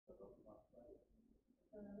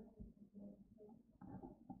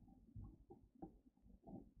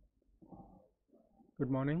Good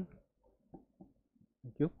morning.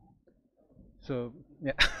 Thank you. So,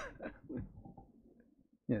 yeah,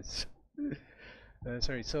 yes.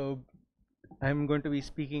 Sorry. So, I'm going to be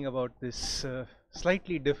speaking about this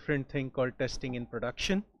slightly different thing called testing in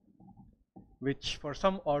production, which for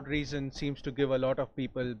some odd reason seems to give a lot of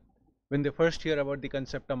people, when they first hear about the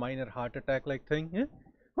concept, a minor heart attack like thing. Yeah?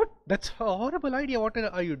 What? That's a horrible idea. What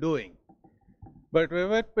are you doing? But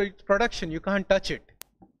with production, you can't touch it.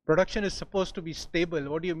 Production is supposed to be stable.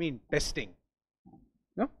 What do you mean testing?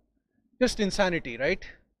 No? Just insanity, right?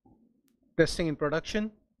 Testing in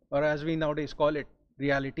production, or as we nowadays call it,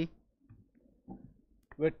 reality.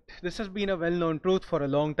 But this has been a well-known truth for a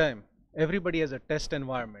long time. Everybody has a test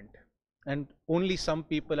environment, and only some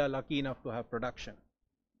people are lucky enough to have production.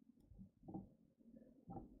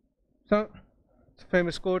 So,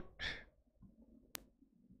 famous quote.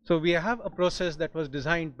 So we have a process that was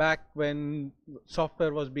designed back when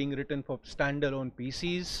software was being written for standalone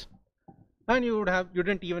PCs, and you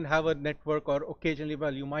didn't even have a network, or occasionally,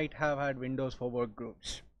 well, you might have had Windows for work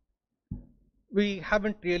groups. We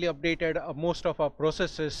haven't really updated most of our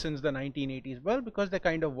processes since the 1980s, well, because they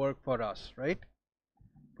kind of work for us, right?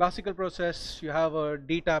 Classical process, you have a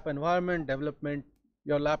DTAP environment, development,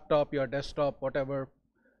 your laptop, your desktop, whatever.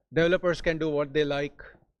 Developers can do what they like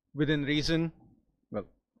within reason, well,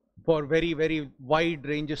 for very, very wide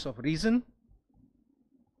ranges of reason.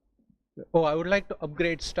 Oh, I would like to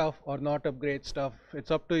upgrade stuff or not upgrade stuff.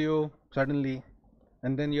 It's up to you suddenly.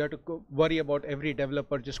 And then you have to worry about every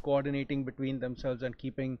developer just coordinating between themselves and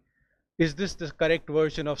keeping, is this the correct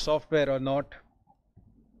version of software or not?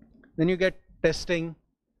 Then you get testing.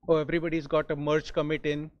 Oh, everybody's got a merge commit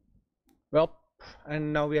in. Well,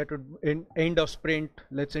 and now we have to, end of sprint,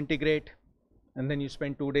 let's integrate. And then you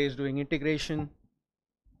spend 2 days doing integration.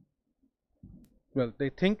 Well, they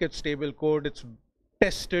think it's stable code, it's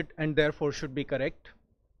tested and therefore should be correct.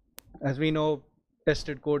 As we know,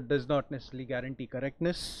 tested code does not necessarily guarantee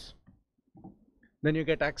correctness. Then you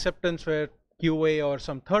get acceptance where QA or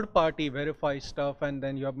some third party verifies stuff, and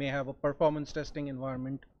then you may have a performance testing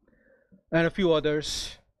environment and a few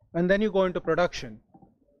others. And then you go into production,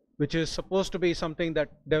 which is supposed to be something that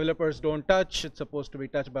developers don't touch. It's supposed to be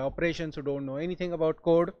touched by operations who don't know anything about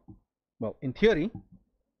code. Well, in theory,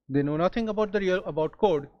 they know nothing about about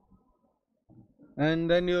code. And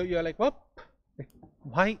then you're like, whoop,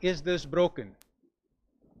 why is this broken?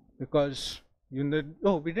 Because we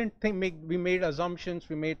didn't we made assumptions,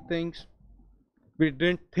 we made things. We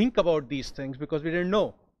didn't think about these things because we didn't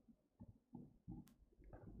know.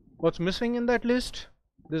 What's missing in that list?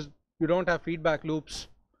 You don't have feedback loops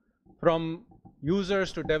from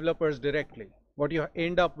users to developers directly. What you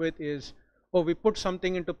end up with is, oh, we put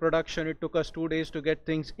something into production, it took us 2 days to get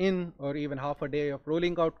things in, or even half a day of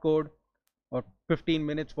rolling out code, or 15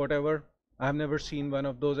 minutes, whatever. I've never seen one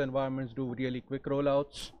of those environments do really quick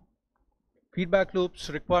rollouts. Feedback loops,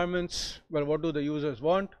 requirements, well, what do the users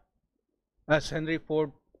want? As Henry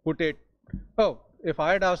Ford put it, oh, if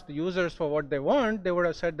I had asked the users for what they want, they would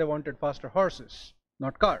have said they wanted faster horses,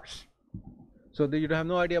 not cars. So you have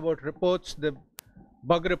no idea about reports. The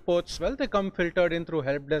bug reports, well, they come filtered in through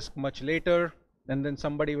help desk much later, and then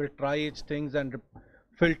somebody will try its things and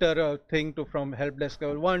filter a thing from help desk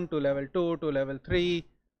level 1 to level 2 to level 3,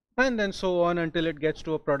 and then so on until it gets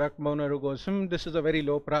to a product owner who goes, this is a very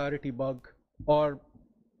low priority bug, or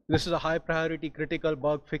this is a high priority critical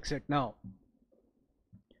bug, fix it now.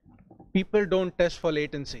 People don't test for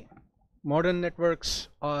latency. Modern networks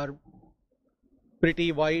are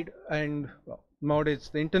pretty wide, and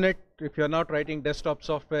nowadays the internet, if you're not writing desktop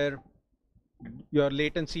software, your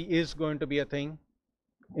latency is going to be a thing.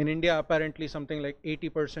 In India, apparently something like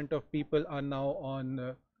 80% of people are now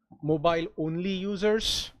on mobile only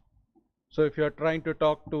users. So if you're trying to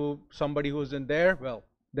talk to somebody who's in there, well,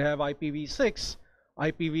 they have IPv6,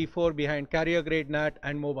 IPv4 behind carrier grade NAT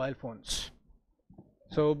and mobile phones.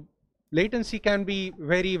 So latency can be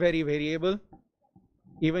very, very variable.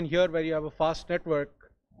 Even here where you have a fast network,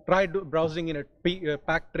 try browsing in a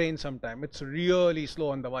packed train sometime. It's really slow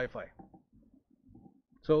on the Wi-Fi.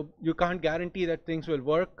 So you can't guarantee that things will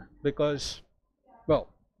work because, well,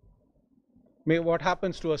 what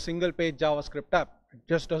happens to a single page JavaScript app? It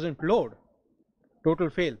just doesn't load.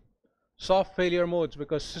 Total fail. Soft failure modes,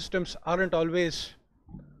 because systems aren't always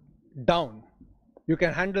down. You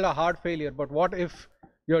can handle a hard failure, but what if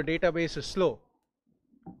your database is slow?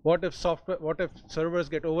 What if servers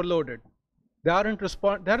get overloaded? They're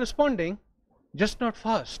responding, just not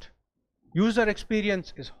fast. User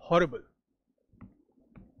experience is horrible.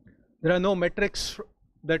 There are no metrics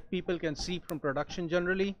that people can see from production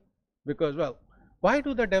generally, because, well, why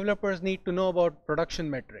do the developers need to know about production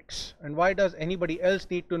metrics? And why does anybody else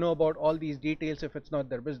need to know about all these details if it's not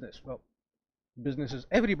their business? Well, business is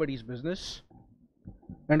everybody's business.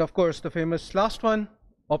 And of course, the famous last one,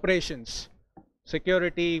 operations,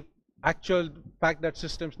 security, actual fact that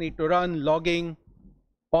systems need to run, logging,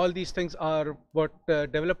 all these things are what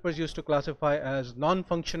developers used to classify as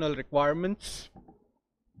non-functional requirements.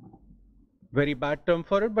 Very bad term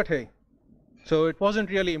for it, but hey. So it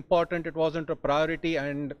wasn't really important, it wasn't a priority,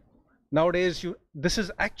 and nowadays this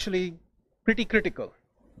is actually pretty critical.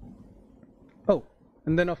 Oh,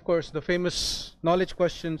 and then of course the famous knowledge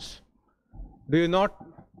questions. Do you not,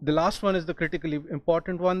 the last one is the critically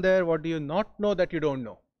important one there. What do you not know that you don't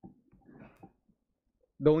know?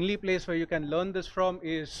 The only place where you can learn this from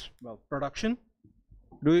is, well, production.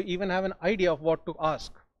 Do you even have an idea of what to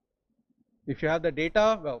ask? If you have the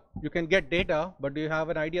data, well, you can get data, but do you have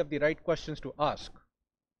an idea of the right questions to ask?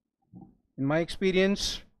 In my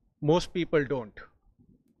experience, most people don't.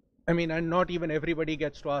 I mean, and not even everybody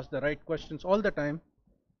gets to ask the right questions all the time.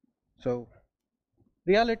 So,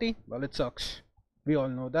 reality, well, it sucks. We all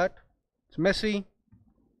know that. It's messy.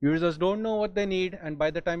 Users don't know what they need, and by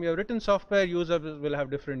the time you have written software, users will have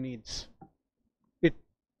different needs.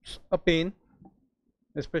 It's a pain.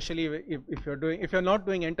 Especially if you're not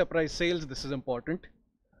doing enterprise sales, this is important.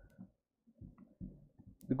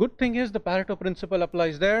 The good thing is the Pareto principle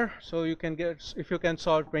applies there, so you can get, if you can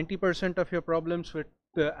solve 20% of your problems with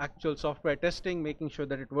the actual software testing, making sure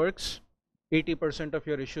that it works, 80% of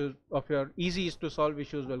your issues, of your easiest to solve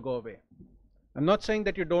issues will go away. I'm not saying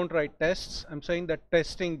that you don't write tests. I'm saying that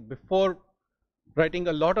testing before writing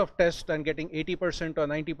a lot of tests and getting 80% or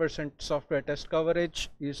 90% software test coverage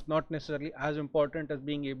is not necessarily as important as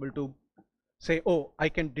being able to say, oh, I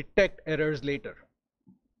can detect errors later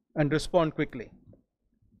and respond quickly.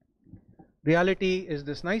 Reality is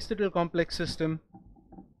this nice little complex system.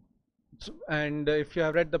 And if you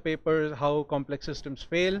have read the papers, how complex systems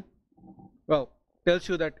fail, well, tells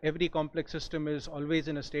you that every complex system is always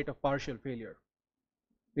in a state of partial failure.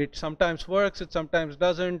 It sometimes works, it sometimes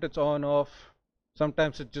doesn't, it's on, off.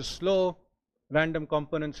 Sometimes it's just slow, random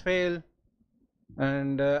components fail,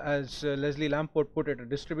 and as Leslie Lamport put it, a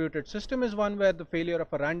distributed system is one where the failure of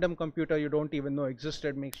a random computer you don't even know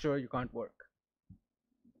existed makes sure you can't work.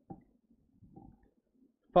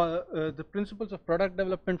 The Principles of Product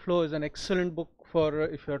Development Flow is an excellent book for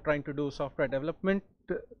if you're trying to do software development.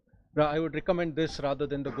 I would recommend this rather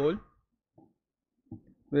than the goal.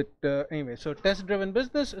 Anyway, so test-driven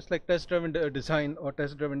business is like test-driven design or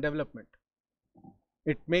test-driven development.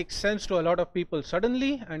 It makes sense to a lot of people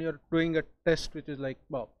suddenly, and you're doing a test which is like,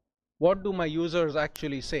 well, what do my users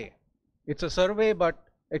actually say? It's a survey, but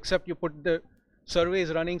except you put the survey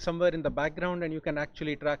is running somewhere in the background and you can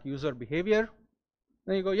actually track user behavior.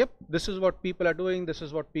 Then you go, yep, this is what people are doing, this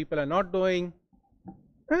is what people are not doing.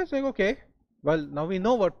 And it's like, okay, well, now we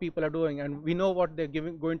know what people are doing and we know what they're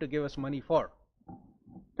going to give us money for.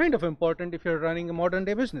 Kind of important if you're running a modern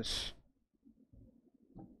day business.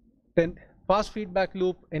 Then fast feedback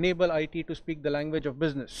loop, enable IT to speak the language of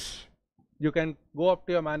business. You can go up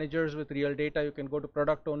to your managers with real data, you can go to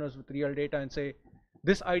product owners with real data and say,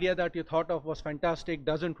 this idea that you thought of was fantastic,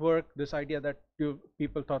 doesn't work, this idea that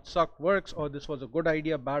people thought sucked works, or this was a good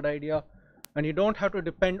idea, bad idea, and you don't have to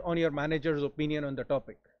depend on your manager's opinion on the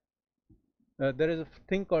topic. There is a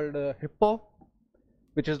thing called HIPPO,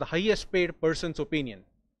 which is the highest paid person's opinion.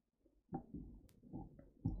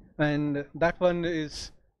 And that one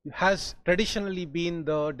has traditionally been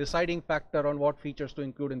the deciding factor on what features to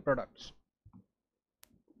include in products.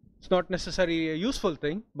 It's not necessarily a useful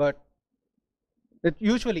thing, but it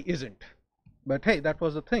usually isn't. But hey, that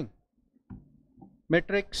was the thing.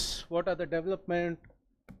 Metrics, what are the developers,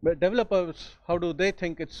 how do they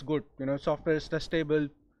think it's good? You know, software is testable,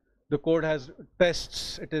 the code has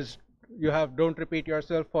tests, it is, you have don't repeat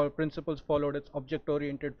yourself, for principles followed, it's object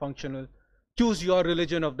oriented, functional. Choose your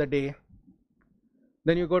religion of the day.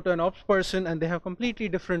 Then you go to an ops person and they have completely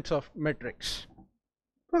different metrics.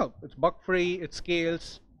 Well, it's bug free, it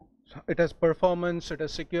scales, it has performance, it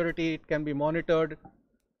has security, it can be monitored.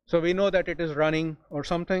 So we know that it is running or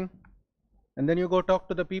something. And then you go talk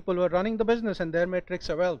to the people who are running the business and their metrics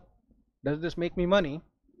are, well, does this make me money?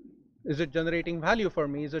 Is it generating value for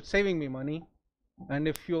me? Is it saving me money? And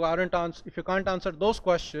if you can't answer those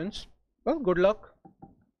questions, well, good luck.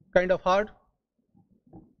 Kind of hard.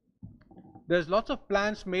 There's lots of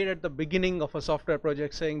plans made at the beginning of a software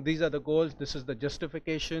project saying these are the goals, this is the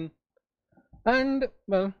justification. And,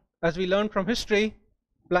 well, as we learned from history,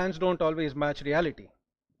 plans don't always match reality.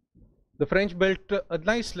 The French built a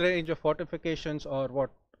nice range of fortifications, or what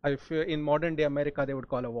if in modern day America they would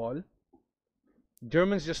call a wall.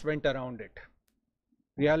 Germans just went around it.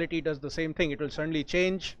 Reality does the same thing. It will certainly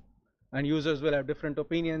change, and users will have different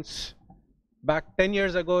opinions. Back 10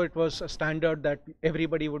 years ago, it was a standard that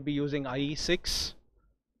everybody would be using IE6.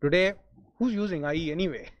 Today, who's using IE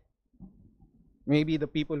anyway? Maybe the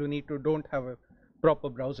people who don't have a proper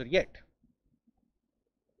browser yet.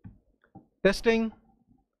 Testing,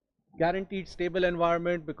 guaranteed stable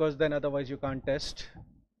environment, because then otherwise you can't test.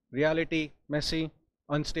 Reality, messy,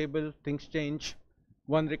 unstable, things change.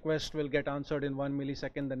 One request will get answered in 1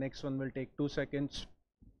 millisecond, the next one will take 2 seconds.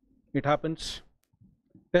 It happens.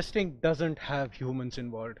 Testing doesn't have humans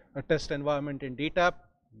involved. A test environment in DTAP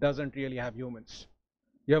doesn't really have humans.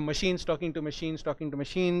 You have machines talking to machines talking to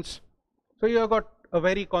machines. So you have got a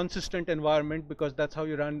very consistent environment, because that's how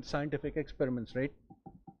you run scientific experiments, right?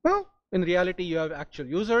 Well, in reality, you have actual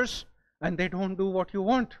users, and they don't do what you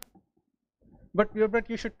want. But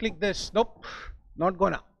you should click this. Nope, not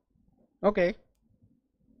gonna. Okay.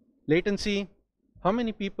 Latency. How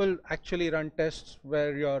many people actually run tests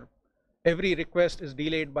where your every request is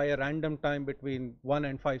delayed by a random time between 1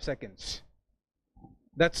 and 5 seconds?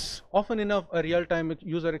 That's often enough a real-time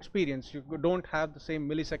user experience. You don't have the same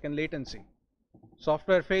millisecond latency.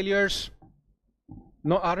 Software failures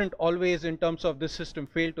aren't always in terms of this system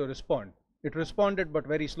failed to respond. It responded, but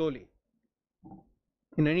very slowly.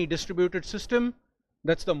 In any distributed system,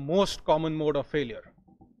 that's the most common mode of failure.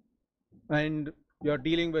 And you're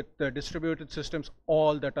dealing with distributed systems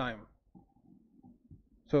all the time.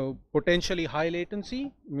 So potentially high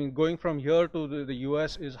latency. I mean, going from here to the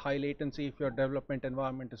US is high latency if your development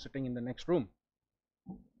environment is sitting in the next room.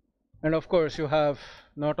 And of course, you have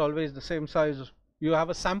not always the same size. You have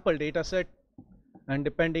a sample data set, and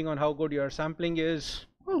depending on how good your sampling is,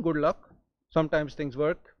 well, good luck. Sometimes things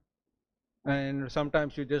work, and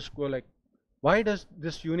sometimes you just go like, why does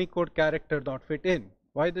this Unicode character not fit in?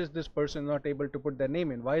 Why is this person not able to put their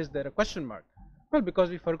name in? Why is there a question mark? Well, because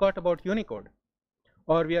we forgot about Unicode.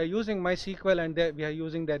 Or we are using MySQL and we are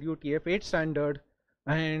using their UTF-8 standard,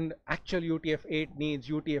 and actual UTF-8 needs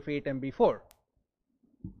UTF-8 MB4.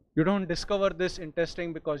 You don't discover this in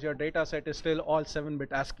testing because your data set is still all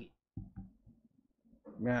 7-bit ASCII.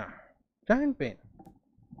 Yeah, giant pain.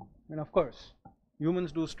 And of course,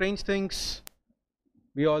 humans do strange things.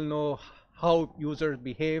 We all know how users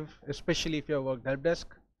behave, especially if you have worked help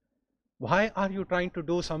desk. Why are you trying to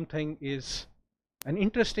do something is an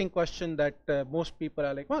interesting question that most people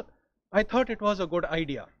are like, well, I thought it was a good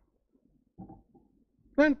idea.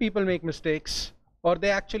 When people make mistakes, or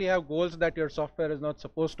they actually have goals that your software is not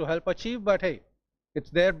supposed to help achieve, but hey,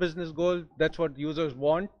 it's their business goal, that's what users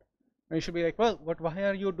want. And you should be like, well, but why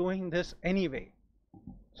are you doing this anyway?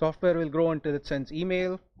 Software will grow until it sends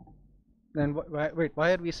email. Then wait,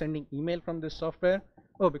 why are we sending email from this software?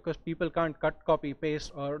 Oh, because people can't cut, copy,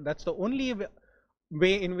 paste, or that's the only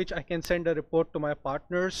way in which I can send a report to my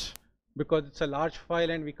partners, because it's a large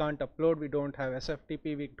file and we can't upload, we don't have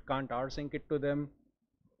SFTP, we can't rsync it to them.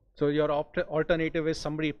 So your alternative is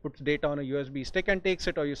somebody puts data on a USB stick and takes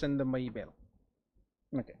it, or you send them by email.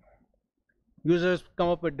 Okay. Users come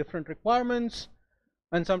up with different requirements,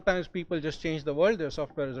 and sometimes people just change the world their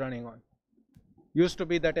software is running on. Used to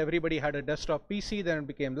be that everybody had a desktop PC, then it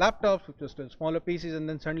became laptops, which was still smaller PCs, and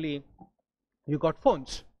then suddenly you got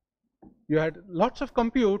phones. You had lots of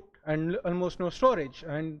compute and almost no storage,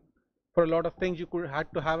 and for a lot of things you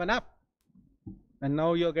had to have an app. And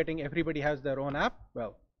now you're getting everybody has their own app.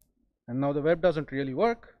 Well, and now the web doesn't really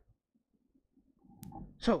work.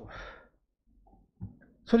 So,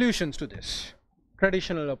 solutions to this.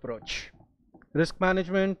 Traditional approach. Risk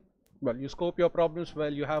management. Well, you scope your problems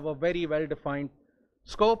well. You have a very well-defined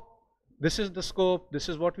scope. This is the scope. This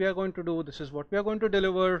is what we are going to do. This is what we are going to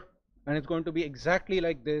deliver. And it's going to be exactly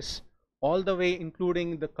like this, all the way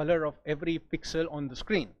including the color of every pixel on the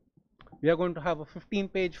screen. We are going to have a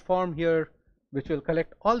 15-page form here, which will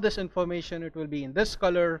collect all this information. It will be in this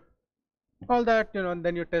color, all that, and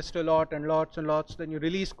then you test a lot and lots and lots. Then you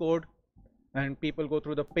release code, and people go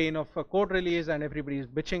through the pain of a code release, and everybody is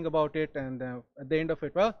bitching about it. And at the end of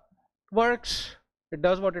it, well, it works. It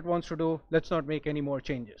does what it wants to do. Let's not make any more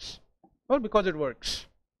changes. Well, because it works.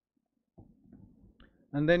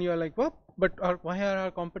 And then you're like, well, but why are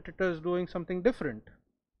our competitors doing something different?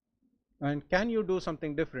 And can you do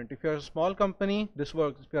something different? If you're a small company, this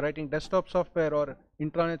works. If you're writing desktop software or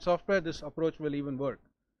intranet software, this approach will even work.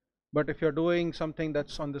 But if you're doing something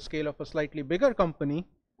that's on the scale of a slightly bigger company,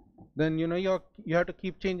 then you have to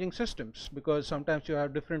keep changing systems, because sometimes you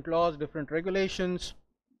have different laws, different regulations,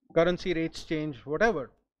 currency rates change,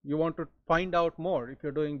 whatever. You want to find out more. If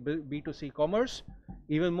you're doing B2C commerce,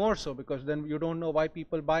 even more so, because then you don't know why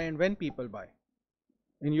people buy and when people buy.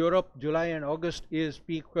 In Europe, July and August is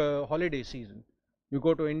peak holiday season. You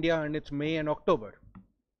go to India and it's May and October.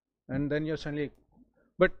 And then you're suddenly,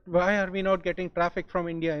 but why are we not getting traffic from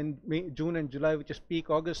India in May, June and July, which is peak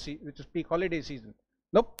August, which is peak holiday season?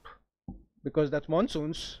 Nope, because that's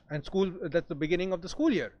monsoons and school, that's the beginning of the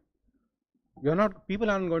school year. People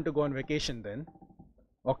aren't going to go on vacation then.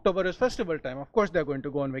 October is festival time. Of course they're going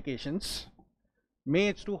to go on vacations. May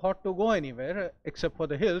it's too hot to go anywhere except for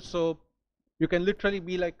the hills. So you can literally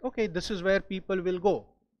be like, okay, this is where people will go.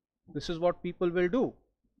 This is what people will do.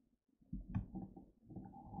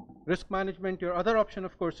 Risk management, your other option,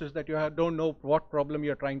 of course, is that you don't know what problem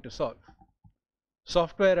you're trying to solve.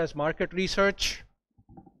 Software as market research.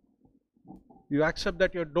 You accept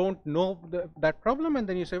that you don't know that problem, and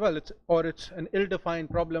then you say, well, it's an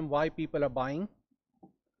ill-defined problem why people are buying.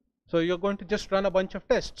 So you're going to just run a bunch of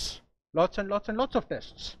tests, lots and lots and lots of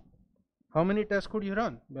tests. How many tests could you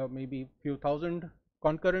run? Well, maybe a few thousand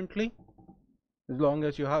concurrently. As long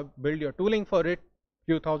as you have built your tooling for it,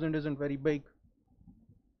 few thousand isn't very big.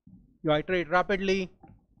 You iterate rapidly,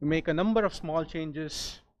 you make a number of small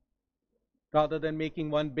changes rather than making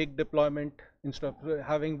one big deployment. Instead of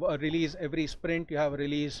having a release every sprint, you have a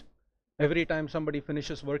release every time somebody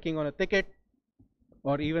finishes working on a ticket,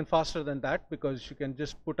 or even faster than that, because you can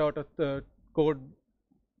just put out a code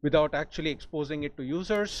without actually exposing it to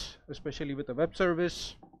users, especially with a web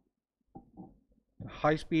service.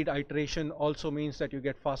 High-speed iteration also means that you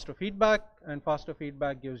get faster feedback, and faster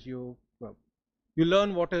feedback gives you, well, you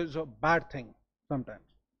learn what is a bad thing sometimes.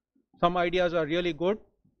 Some ideas are really good,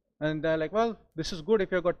 and they're like, well, this is good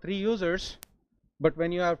if you've got 3 users, but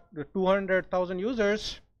when you have 200,000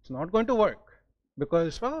 users, it's not going to work,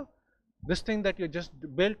 because, well, this thing that you just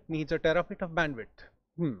built needs a terabit of bandwidth.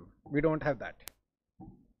 We don't have that.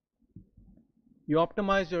 You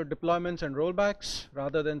optimize your deployments and rollbacks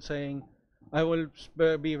rather than saying, I will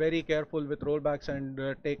be very careful with rollbacks and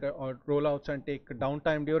or rollouts and take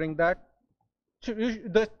downtime during that. So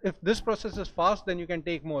if this process is fast, then you can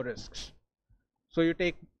take more risks. So you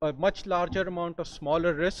take a much larger amount of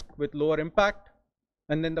smaller risk with lower impact,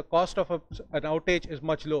 and then the cost of an outage is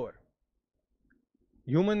much lower.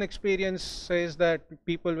 Human experience says that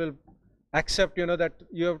people will accept, that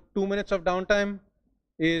you have 2 minutes of downtime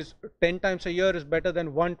is 10 times a year is better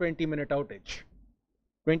than 1 20-minute outage.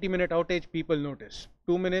 20-minute outage, people notice.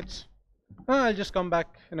 2 minutes, I'll just come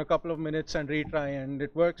back in a couple of minutes and retry, and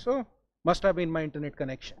it works. So must have been my internet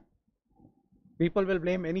connection. People will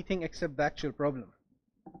blame anything except the actual problem.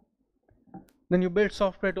 Then you build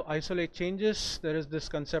software to isolate changes. There is this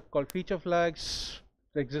concept called feature flags.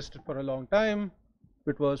 It existed for a long time.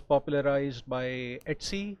 It was popularized by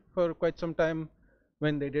Etsy for quite some time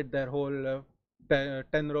when they did their whole 10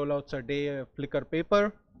 rollouts a day Flickr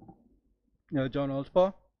paper. John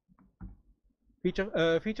Allspaw.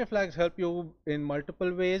 Feature flags help you in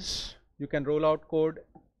multiple ways. You can roll out code.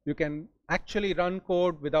 You can actually run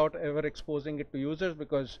code without ever exposing it to users,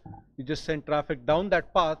 because you just send traffic down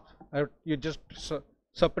that path. You just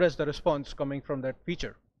suppress the response coming from that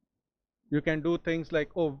feature. You can do things like,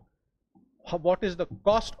 what is the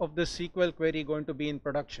cost of this SQL query going to be in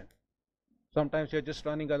production? Sometimes you're just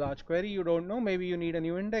running a large query, you don't know, maybe you need a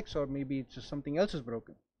new index, or maybe it's just something else is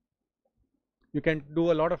broken. You can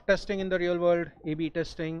do a lot of testing in the real world, A/B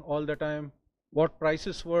testing all the time. What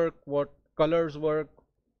prices work, what colors work.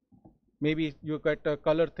 Maybe you get a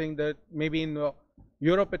color thing that maybe in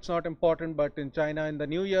Europe it's not important, but in China in the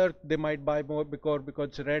new year they might buy more because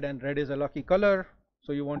it's red, and red is a lucky color,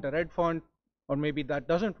 so you want a red font. Or maybe that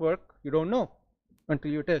doesn't work, you don't know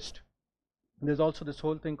until you test. There's also this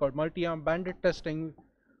whole thing called multi-arm bandit testing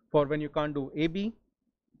for when you can't do A/B.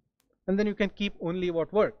 And then you can keep only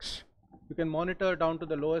what works. You can monitor down to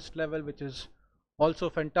the lowest level, which is also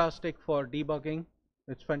fantastic for debugging.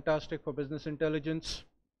 It's fantastic for business intelligence.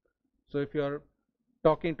 So if you're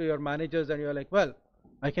talking to your managers and you're like, well,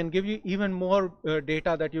 I can give you even more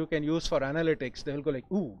data that you can use for analytics, they'll go like,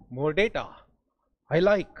 ooh, more data, I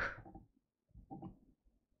like.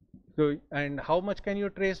 So, and how much can you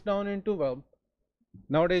trace down into? Well,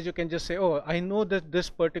 nowadays you can just say, I know that this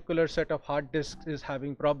particular set of hard disks is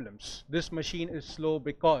having problems. This machine is slow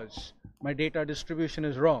because my data distribution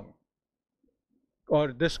is wrong.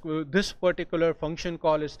 Or this particular function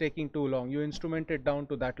call is taking too long. You instrument it down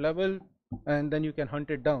to that level, and then you can hunt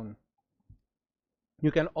it down.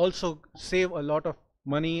 You can also save a lot of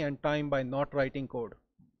money and time by not writing code.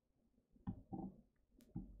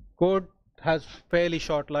 Code has fairly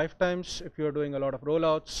short lifetimes if you're doing a lot of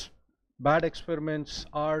rollouts. Bad experiments,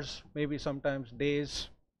 hours, maybe sometimes days.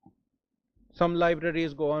 Some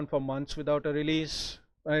libraries go on for months without a release,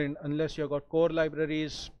 and unless you've got core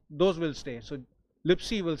libraries, those will stay. So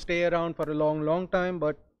libc will stay around for a long time,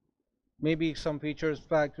 but maybe some features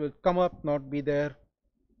flags will come up, not be there.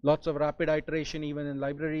 Lots of rapid iteration even in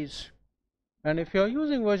libraries. And if you're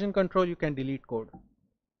using version control, you can delete code.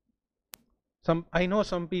 I know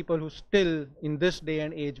some people who still in this day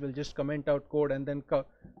and age will just comment out code and then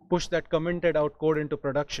push that commented out code into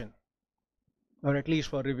production, or at least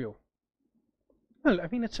for review. Well, I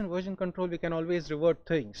mean, it's in version control, we can always revert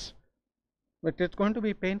things, but it's going to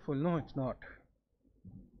be painful. No, it's not.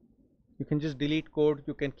 You can just delete code.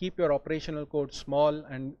 You can keep your operational code small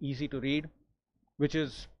and easy to read, which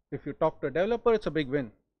is, if you talk to a developer, it's a big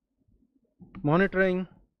win. Monitoring,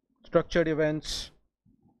 structured events.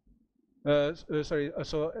 So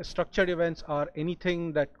structured events are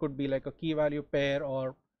anything that could be like a key value pair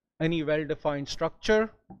or any well-defined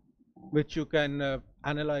structure which you can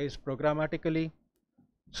analyze programmatically.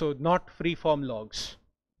 So not free-form logs.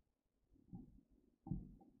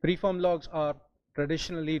 Free-form logs are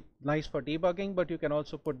traditionally nice for debugging, but you can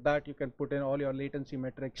also put that, you can put in all your latency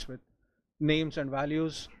metrics with names and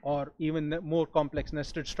values, or even more complex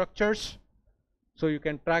nested structures. So you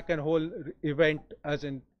can track a whole event, as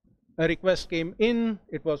in a request came in,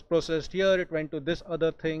 it was processed here, it went to this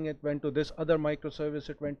other thing, it went to this other microservice,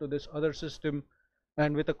 it went to this other system,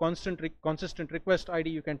 and with a consistent request ID,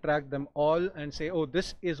 you can track them all and say, oh,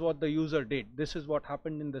 this is what the user did, this is what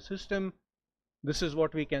happened in the system, this is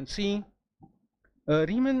what we can see.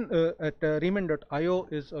 Riemann at Riemann.io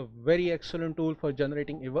is a very excellent tool for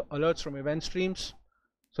generating alerts from event streams.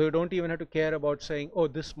 So you don't even have to care about saying, oh,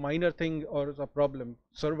 this minor thing or is a problem,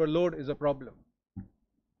 server load is a problem,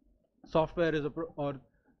 software is or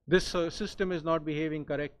this system is not behaving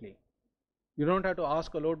correctly. You don't have to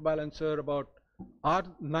ask a load balancer about, are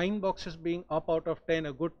 9 boxes being up out of 10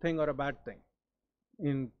 a good thing or a bad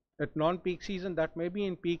thing? At non-peak season, that may be.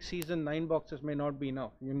 In peak season, 9 boxes may not be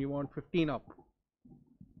enough, and you want 15 up.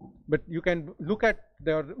 But you can look at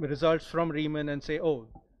the results from Riemann and say, oh,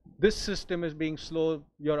 this system is being slow,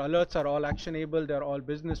 your alerts are all actionable, they're all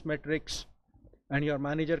business metrics, and your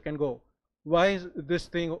manager can go, why is this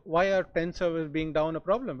thing, why are 10 servers being down a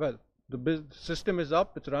problem? Well, the system is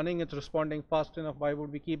up, it's running, it's responding fast enough, why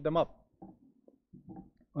would we keep them up?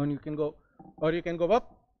 And you can go, or you can go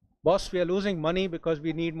up, boss, we are losing money because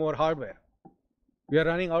we need more hardware. We are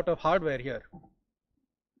running out of hardware here.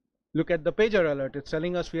 Look at the pager alert, it's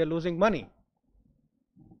telling us we are losing money.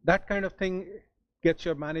 That kind of thing gets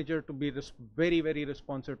your manager to be very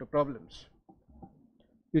responsive to problems.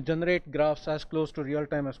 You generate graphs as close to real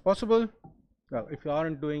time as possible. Well, if you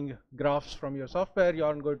aren't doing graphs from your software, you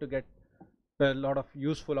aren't going to get a lot of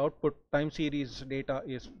useful output. Time series data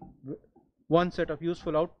is one set of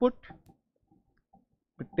useful output.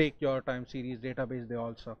 But take your time series database, they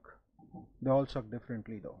all suck. They all suck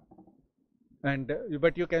differently though. And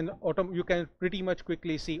but you can pretty much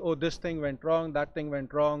quickly see, oh, this thing went wrong, that thing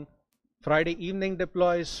went wrong. Friday evening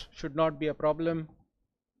deploys should not be a problem.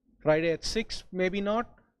 Friday at 6, maybe not,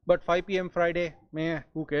 but 5 p.m. Friday, meh,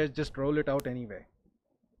 who cares, just roll it out anyway.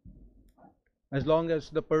 As long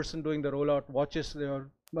as the person doing the rollout watches their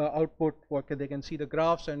output, they can see the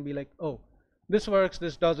graphs and be like, oh, this works,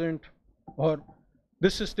 this doesn't, or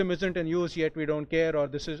this system isn't in use yet, we don't care, or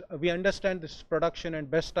this is, we understand this is production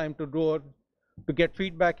and best time to do or to get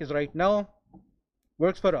feedback is right now,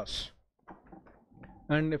 works for us.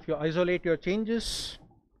 And if you isolate your changes,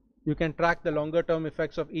 you can track the longer term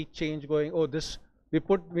effects of each change, going, oh, this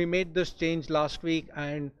we made this change last week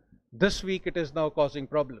and this week it is now causing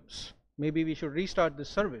problems. Maybe we should restart this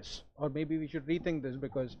service, or maybe we should rethink this,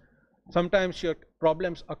 because sometimes your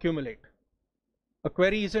problems accumulate. A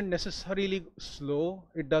query isn't necessarily slow.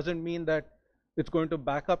 It doesn't mean that it's going to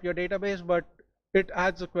back up your database, but it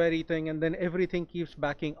adds a query thing and then everything keeps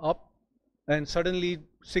backing up. And suddenly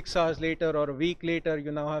 6 hours later or a week later,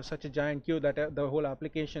 you now have such a giant queue that the whole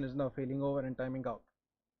application is now failing over and timing out.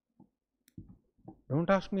 Don't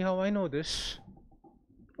ask me how I know this,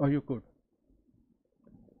 or you could.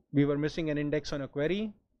 We were missing an index on a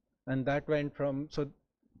query, and that went from, so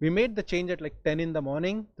we made the change at like 10 in the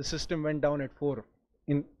morning, the system went down at 4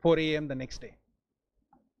 a.m. the next day.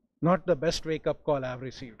 Not the best wake up call I've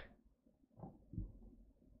received.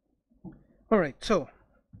 All right, so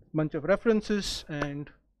bunch of references and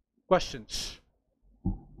questions.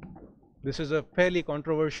 This is a fairly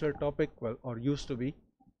controversial topic, well, or used to be.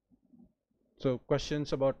 So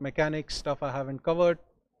questions about mechanics, stuff I haven't covered.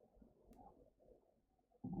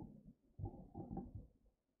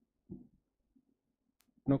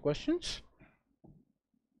 No questions?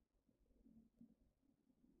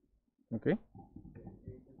 Okay.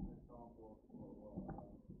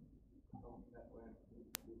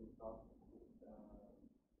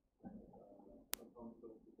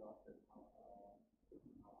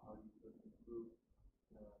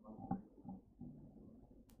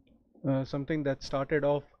 something that started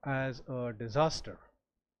off as a disaster.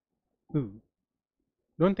 Ooh.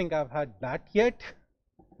 Don't think I've had that yet,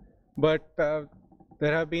 but there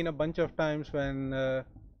have been a bunch of times when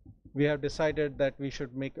we have decided that we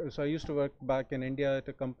should make. So I used to work back in India at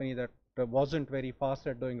a company that wasn't very fast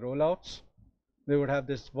at doing rollouts. They would have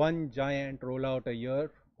this one giant rollout a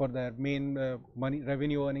year for their main money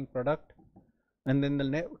revenue earning product, and then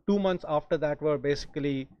the 2 months after that were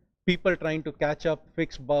basically people trying to catch up,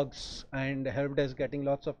 fix bugs, and help desk getting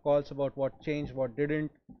lots of calls about what changed, what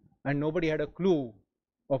didn't, and nobody had a clue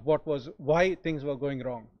of why things were going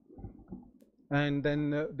wrong. And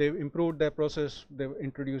then they improved their process. They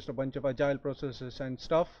introduced a bunch of agile processes and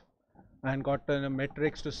stuff, and got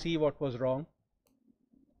metrics to see what was wrong.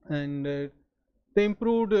 And they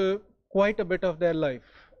improved quite a bit of their life.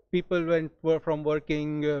 People were from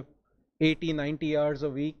working 80, 90 hours a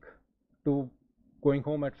week to going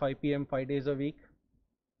home at 5 p.m. 5 days a week.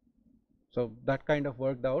 So that kind of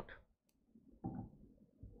worked out.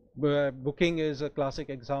 Booking is a classic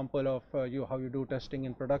example of how you do testing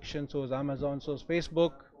in production. So is Amazon, so is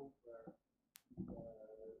Facebook.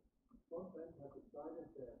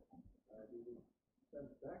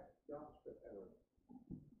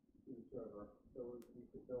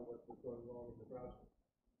 Going wrong in the browser.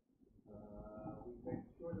 We made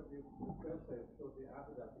sure that we would translate shortly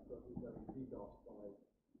after that because we got DDoS by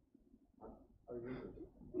our users.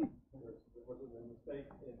 There was a mistake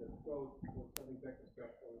in the code for sending back the stuff,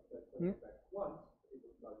 or instead sending back once, it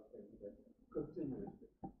was starting sending back continuously.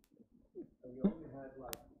 And we only had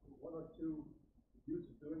like 1 or 2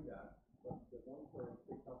 users doing that, but the monitor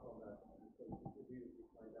picked up on that, and so we could immediately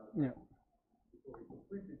find out before we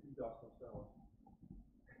completely DDoS ourselves.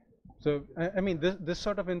 So I mean, this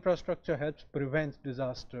sort of infrastructure helps prevent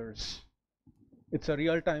disasters. It's a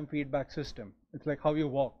real-time feedback system. It's like how you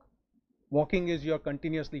walk. Walking is you're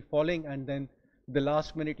continuously falling, and then the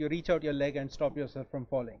last minute you reach out your leg and stop yourself from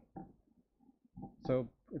falling. So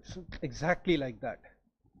it's exactly like that.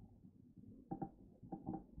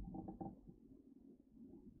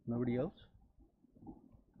 Nobody else?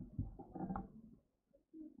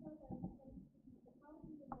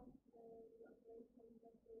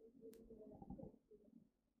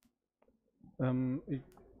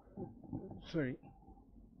 Sorry.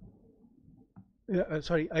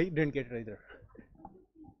 Sorry, I didn't get it either.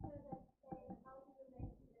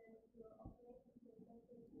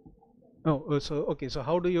 Oh, so okay. So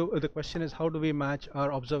how do you? The question is, how do we match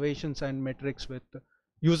our observations and metrics with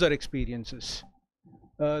user experiences?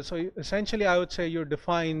 So essentially, I would say you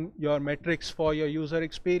define your metrics for your user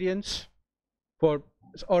experience,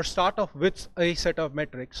 or start off with a set of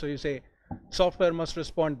metrics. So you say, software must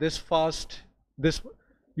respond this fast. This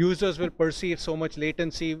users will perceive so much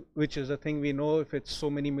latency, which is a thing we know. If it's so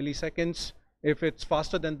many milliseconds, if it's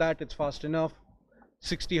faster than that, it's fast enough.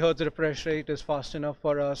 60 hertz refresh rate is fast enough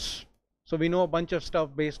for us. So we know a bunch of stuff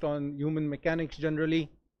based on human mechanics generally.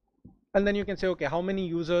 And then you can say, okay, how many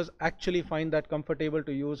users actually find that comfortable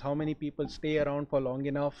to use? How many people stay around for long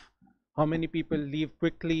enough? How many people leave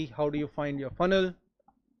quickly? How do you find your funnel?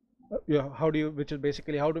 Which is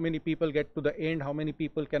basically how many people get to the end? How many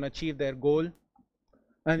people can achieve their goal?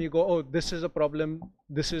 And you go, oh, this is a problem.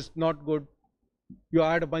 This is not good. You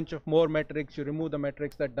add a bunch of more metrics. You remove the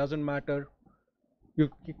metrics that doesn't matter. You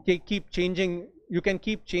keep changing. You can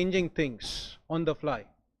keep changing things on the fly,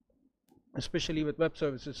 especially with web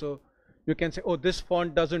services. So you can say, oh, this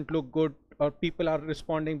font doesn't look good, or people are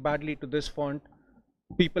responding badly to this font.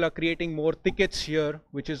 People are creating more tickets here,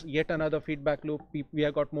 which is yet another feedback loop. We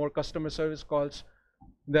have got more customer service calls.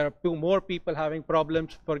 There are more people having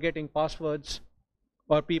problems forgetting passwords,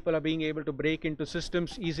 or people are being able to break into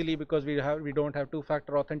systems easily because we don't have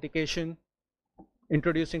two-factor authentication.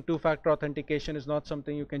 Introducing two-factor authentication is not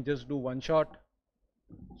something you can just do one shot.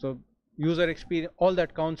 So user experience, all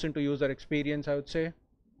that counts into user experience, I would say.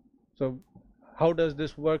 So how does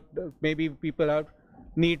this work? Maybe people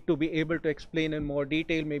need to be able to explain in more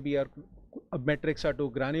detail. Maybe our metrics are too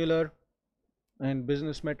granular, and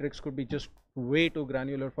business metrics could be just way too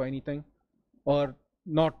granular for anything, or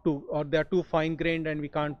not too, or they're too fine-grained and we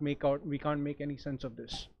can't make any sense of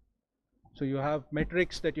this. So you have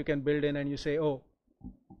metrics that you can build in, and you say, oh,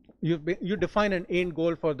 you define an end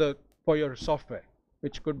goal for your software,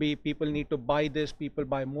 which could be people need to buy this, people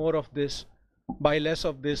buy more of this, buy less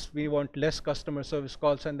of this, we want less customer service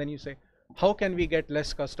calls. And then you say, how can we get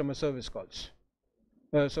less customer service calls?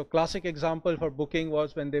 So classic example for booking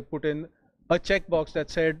was when they put in a checkbox that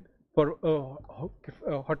said for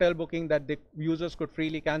hotel booking that the users could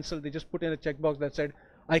freely cancel. They just put in a checkbox that said,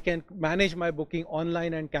 I can manage my booking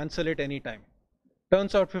online and cancel it anytime.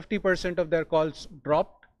 Turns out 50% of their calls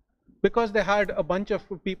dropped, because they had a bunch of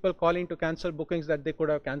people calling to cancel bookings that they could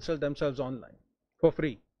have canceled themselves online for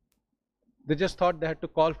free. They just thought they had to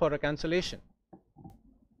call for a cancellation.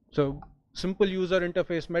 So simple user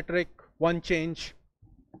interface metric, one change,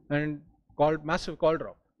 and massive call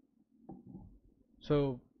drop.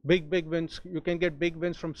 So big wins. You can get big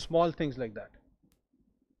wins from small things like that.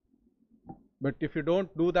 But if you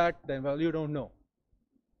don't do that, then well, you don't know.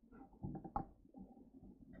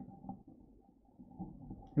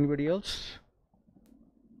 Anybody else?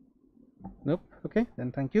 Nope. Okay,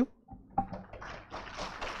 then thank you.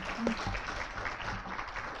 Thank you.